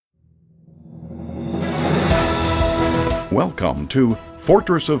Welcome to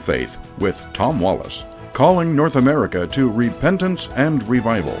Fortress of Faith with Tom Wallace, calling North America to repentance and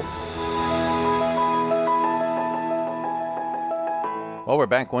revival. Well, we're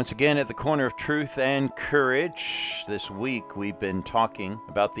back once again at the corner of truth and courage. This week we've been talking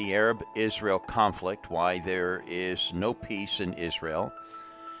about the Arab-Israel conflict, why there is no peace in Israel.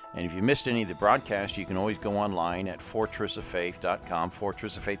 And if you missed any of the broadcast, you can always go online at fortressoffaith.com,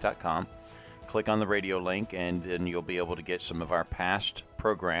 fortressoffaith.com. Click on the radio link, and then you'll be able to get some of our past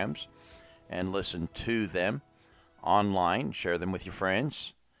programs and listen to them online, share them with your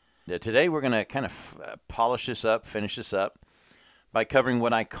friends. Today we're going to kind of polish this up, finish this up, by covering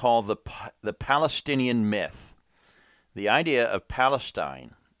what I call the Palestinian myth. The idea of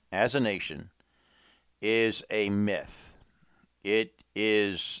Palestine as a nation is a myth. It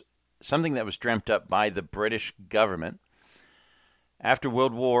is something that was dreamt up by the British government after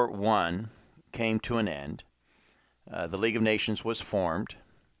World War I came to an end. The League of Nations was formed,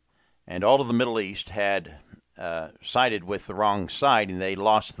 and all of the Middle East had sided with the wrong side, and they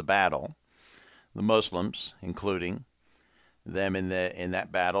lost the battle. The Muslims, including them in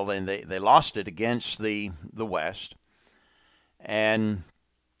that battle, and they lost it against the West. And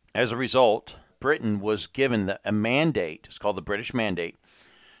as a result, Britain was given a mandate, it's called the British Mandate,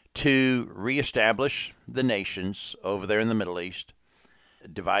 to reestablish the nations over there in the Middle East,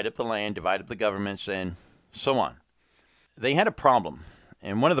 divide up the land, divide up the governments, and so on. They had a problem,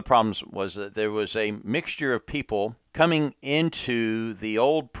 and one of the problems was that there was a mixture of people coming into the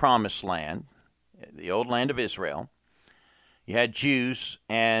old promised land, the old land of Israel. You had Jews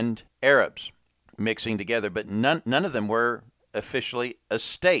and Arabs mixing together, but none of them were officially a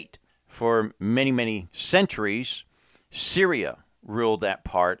state. For many, many centuries, Syria ruled that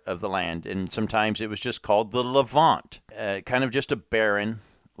part of the land, and sometimes it was just called the Levant, kind of just a barren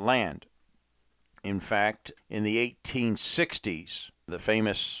land. In fact, in the 1860s, the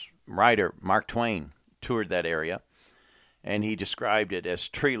famous writer Mark Twain toured that area, and he described it as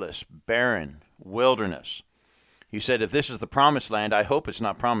treeless, barren, wilderness. He said, if this is the promised land, I hope it's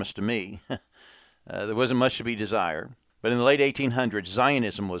not promised to me. There wasn't much to be desired. But in the late 1800s,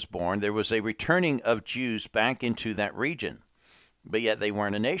 Zionism was born. There was a returning of Jews back into that region, but yet they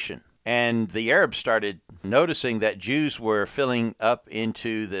weren't a nation. And the Arabs started noticing that Jews were filling up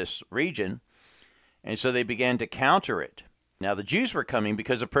into this region, and so they began to counter it. Now, the Jews were coming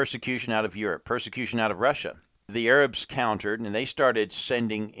because of persecution out of Europe, persecution out of Russia. The Arabs countered, and they started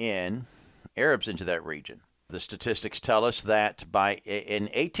sending in Arabs into that region. The statistics tell us that in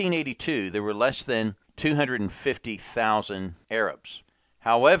 1882, there were less than 250,000 Arabs.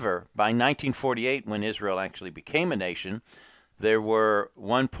 However, by 1948, when Israel actually became a nation, there were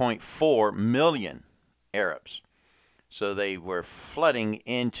 1.4 million Arabs. So they were flooding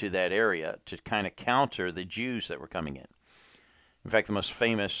into that area to kind of counter the Jews that were coming in. In fact, the most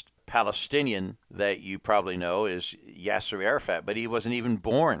famous Palestinian that you probably know is Yasser Arafat, but he wasn't even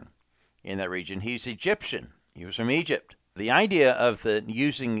born in that region. He's Egyptian. He was from Egypt. The idea of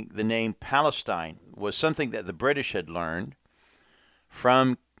using the name Palestine was something that the British had learned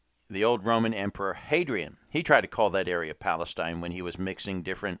from the old Roman Emperor Hadrian. He tried to call that area Palestine when he was mixing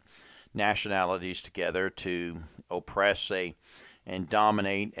different nationalities together to oppress and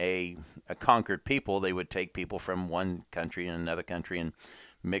dominate a conquered people. They would take people from one country and another country and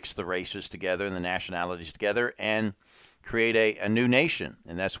mix the races together and the nationalities together and create a new nation.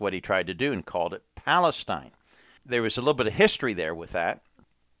 And that's what he tried to do and called it Palestine. There was a little bit of history there with that.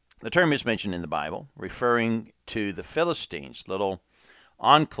 The term is mentioned in the Bible, referring to the Philistines, little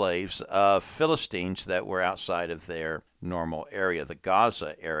enclaves of Philistines that were outside of their normal area. The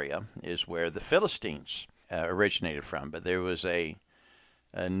Gaza area is where the Philistines originated from, but there was a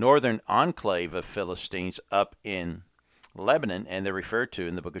northern enclave of Philistines up in Lebanon, and they're referred to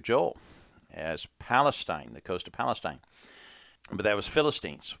in the book of Joel as Palestine, the coast of Palestine. But that was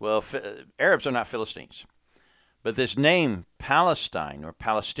Philistines. Well, Arabs are not Philistines. But this name, Palestine, or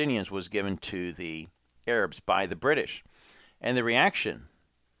Palestinians, was given to the Arabs by the British. And the reaction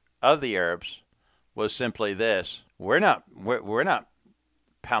of the Arabs was simply this: we're not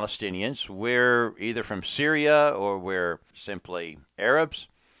Palestinians. We're either from Syria or we're simply Arabs.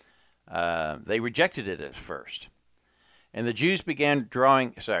 They rejected it at first. And the Jews began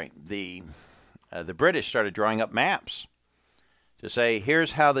the British started drawing up maps to say,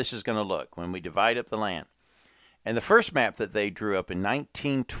 here's how this is going to look when we divide up the land. And the first map that they drew up in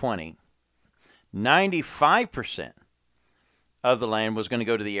 1920, 95% of the land was going to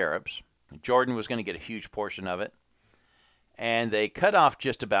go to the Arabs. Jordan was going to get a huge portion of it. And they cut off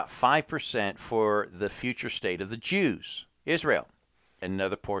just about 5% for the future state of the Jews, Israel.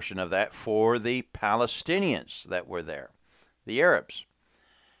 Another portion of that for the Palestinians that were there. the Arabs.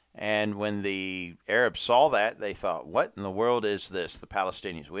 And when the Arabs saw that, they thought, what in the world is this? The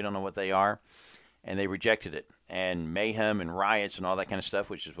Palestinians, we don't know what they are. And they rejected it. And mayhem and riots and all that kind of stuff,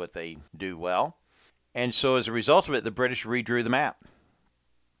 which is what they do well. And so as a result of it, the British redrew the map.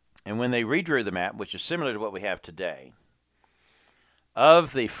 And when they redrew the map, which is similar to what we have today,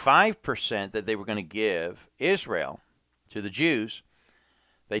 of the 5% that they were going to give Israel to the Jews,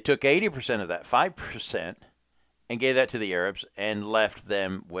 they took 80% of that 5% and gave that to the Arabs and left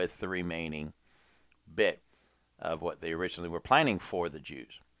them with the remaining bit of what they originally were planning for the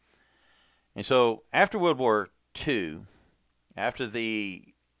Jews. And so after World War II, after the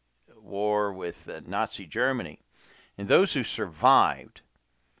war with Nazi Germany, and those who survived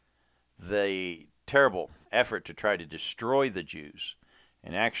the terrible effort to try to destroy the Jews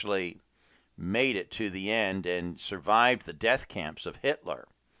and actually made it to the end and survived the death camps of Hitler,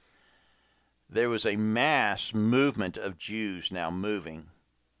 there was a mass movement of Jews now moving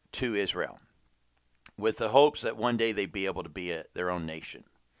to Israel with the hopes that one day they'd be able to be their own nation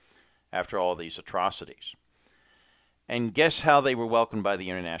after all these atrocities. And guess how they were welcomed by the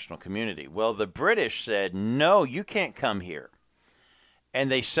international community? Well, the British said, no, you can't come here. And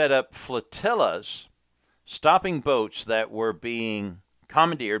they set up flotillas, stopping boats that were being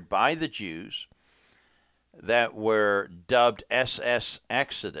commandeered by the Jews that were dubbed SS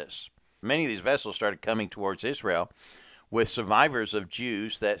Exodus. Many of these vessels started coming towards Israel with survivors of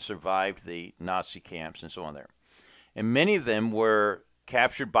Jews that survived the Nazi camps and so on there. And many of them were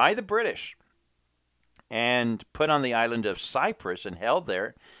captured by the British and put on the island of Cyprus and held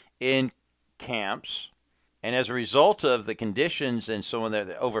there in camps. And as a result of the conditions and so on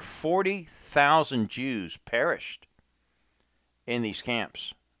there, over 40,000 Jews perished in these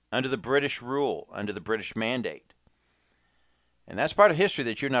camps under the British rule, under the British mandate. And that's part of history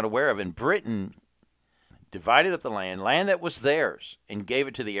that you're not aware of. And Britain divided up the land that was theirs, and gave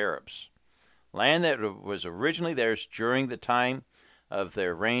it to the Arabs. Land that was originally theirs during the time of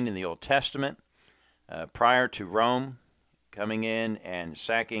their reign in the Old Testament, prior to Rome coming in and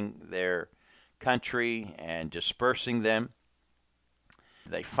sacking their country and dispersing them.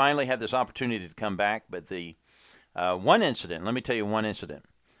 They finally had this opportunity to come back, but the one incident, let me tell you one incident.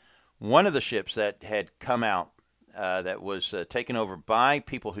 One of the ships that had come out that was taken over by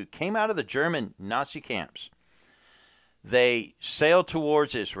people who came out of the German Nazi camps. They sailed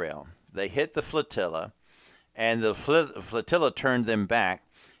towards Israel. They hit the flotilla, and the flotilla turned them back,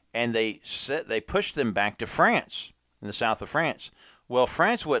 and they pushed them back to France, in the south of France. Well,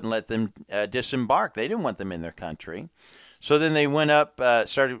 France wouldn't let them disembark. They didn't want them in their country. So then they went up,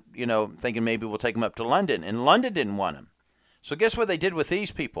 started, thinking maybe we'll take them up to London, and London didn't want them. So guess what they did with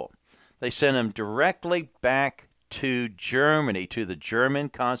these people? They sent them directly back to Germany, to the German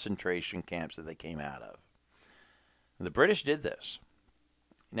concentration camps that they came out of. The British did this.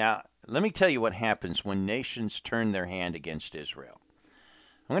 Now, let me tell you what happens when nations turn their hand against Israel.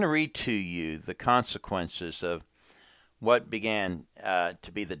 I'm going to read to you the consequences of what began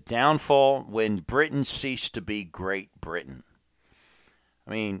to be the downfall when Britain ceased to be Great Britain.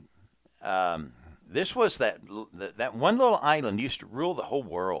 I mean, this was that one little island used to rule the whole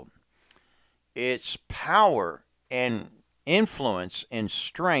world. Its power and influence and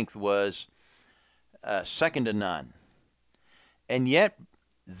strength was second to none. And yet,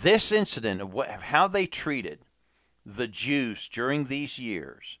 this incident of how they treated the Jews during these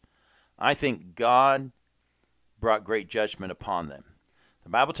years, I think God brought great judgment upon them. The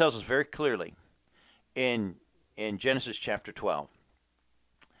Bible tells us very clearly in Genesis chapter 12,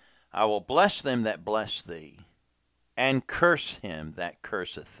 I will bless them that bless thee, and curse him that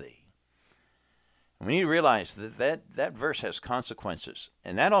curseth thee. And we need to realize that verse has consequences.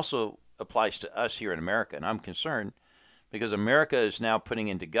 And that also applies to us here in America. And I'm concerned because America is now putting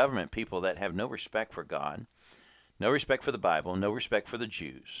into government people that have no respect for God, no respect for the Bible, no respect for the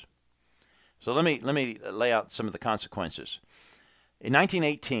Jews. So let me lay out some of the consequences. In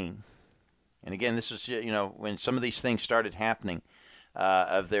 1918, and again, this is when some of these things started happening,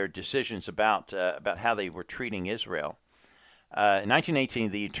 of their decisions about how they were treating Israel. In 1918,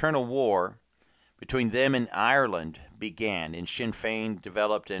 the Eternal War between them and Ireland began, and Sinn Féin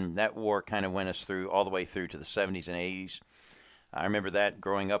developed, and that war kind of went us through all the way through to the 70s and 80s. I remember that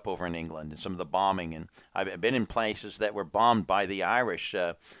growing up over in England and some of the bombing, and I've been in places that were bombed by the Irish,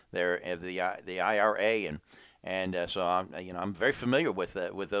 the IRA, and so I'm very familiar with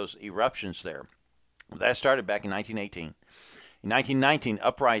those eruptions there. That started back in 1918. In 1919,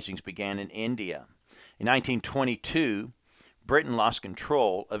 uprisings began in India. In 1922, Britain lost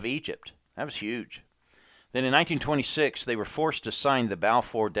control of Egypt. That was huge. Then in 1926, they were forced to sign the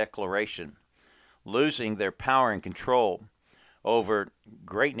Balfour Declaration, losing their power and control over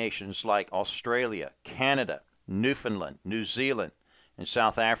great nations like Australia, Canada, Newfoundland, New Zealand, and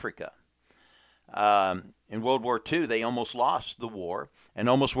South Africa. In World War II, they almost lost the war and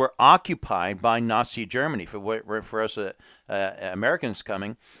almost were occupied by Nazi Germany. For us Americans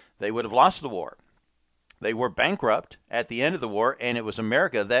coming, they would have lost the war. They were bankrupt at the end of the war, and it was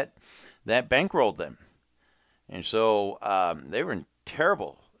America that bankrolled them. And so they were in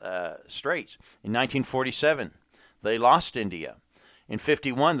terrible straits. In 1947, they lost India. In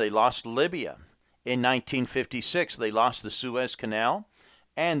 51, they lost Libya. In 1956, they lost the Suez Canal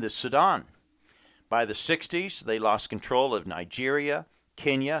and the Sudan. By the 60s, they lost control of Nigeria,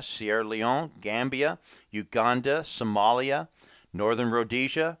 Kenya, Sierra Leone, Gambia, Uganda, Somalia, Northern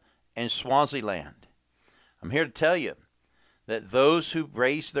Rhodesia, and Swaziland. I'm here to tell you that those who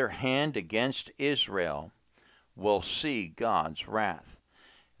raise their hand against Israel will see God's wrath.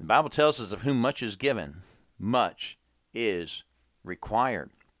 The Bible tells us of whom much is given, much is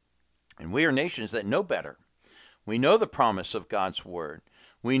required. And we are nations that know better. We know the promise of God's word.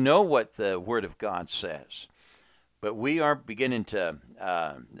 We know what the word of God says. But we are beginning to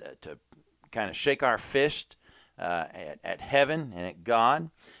kind of shake our fist at heaven and at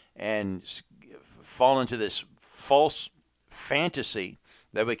God and fall into this false fantasy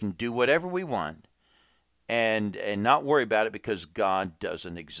that we can do whatever we want and not worry about it because God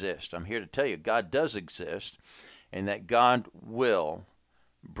doesn't exist. I'm here to tell you God does exist, and that God will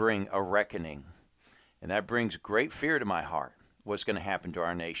bring a reckoning. And that brings great fear to my heart, what's going to happen to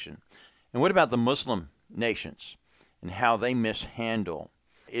our nation. And what about the Muslim nations and how they mishandle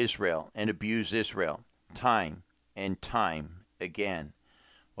Israel and abuse Israel time and time again?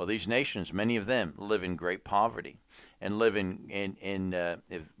 Well, these nations, many of them, live in great poverty and live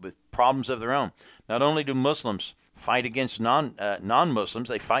with problems of their own. Not only do Muslims fight against non-Muslims,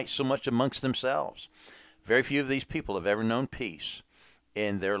 they fight so much amongst themselves. Very few of these people have ever known peace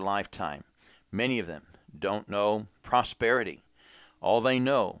in their lifetime. Many of them don't know prosperity. All they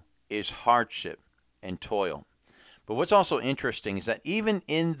know is hardship and toil. But what's also interesting is that even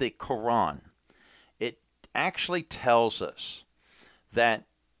in the Quran, it actually tells us that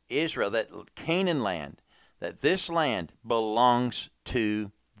Israel, that Canaan land, that this land belongs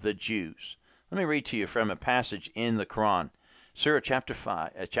to the Jews. Let me read to you from a passage in the Quran, Surah chapter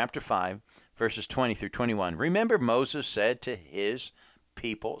 5, verses 20 through 21. Remember Moses said to his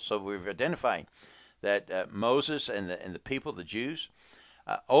people, so we've identified that Moses and the people, the Jews,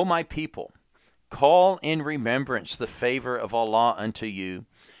 O my people, call in remembrance the favor of Allah unto you,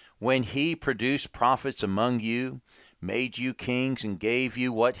 when he produced prophets among you, made you kings, and gave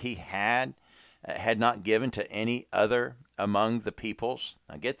you what he had not given to any other among the peoples.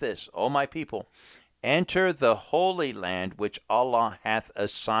 Now get this, O my people, enter the holy land which Allah hath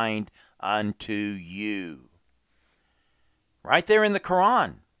assigned unto you. Right there in the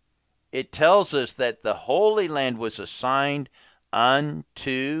Quran, it tells us that the Holy Land was assigned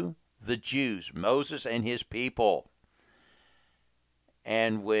unto the Jews, Moses and his people.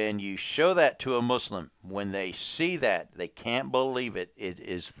 And when you show that to a Muslim, when they see that, they can't believe it. It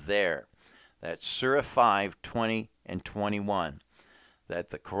is there. That's Surah 5, 20 and 21. That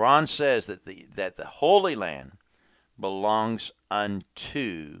the Quran says that the Holy Land belongs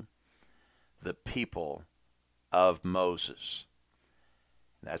unto the people of Moses.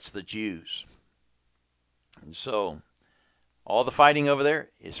 That's the Jews. And so, all the fighting over there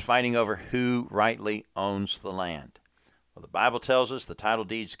is fighting over who rightly owns the land. Well, the Bible tells us the title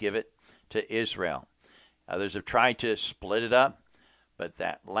deeds give it to Israel. Others have tried to split it up, but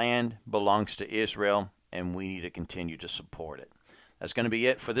that land belongs to Israel, and we need to continue to support it. That's going to be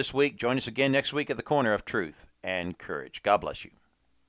it for this week. Join us again next week at the Corner of Truth and Courage. God bless you.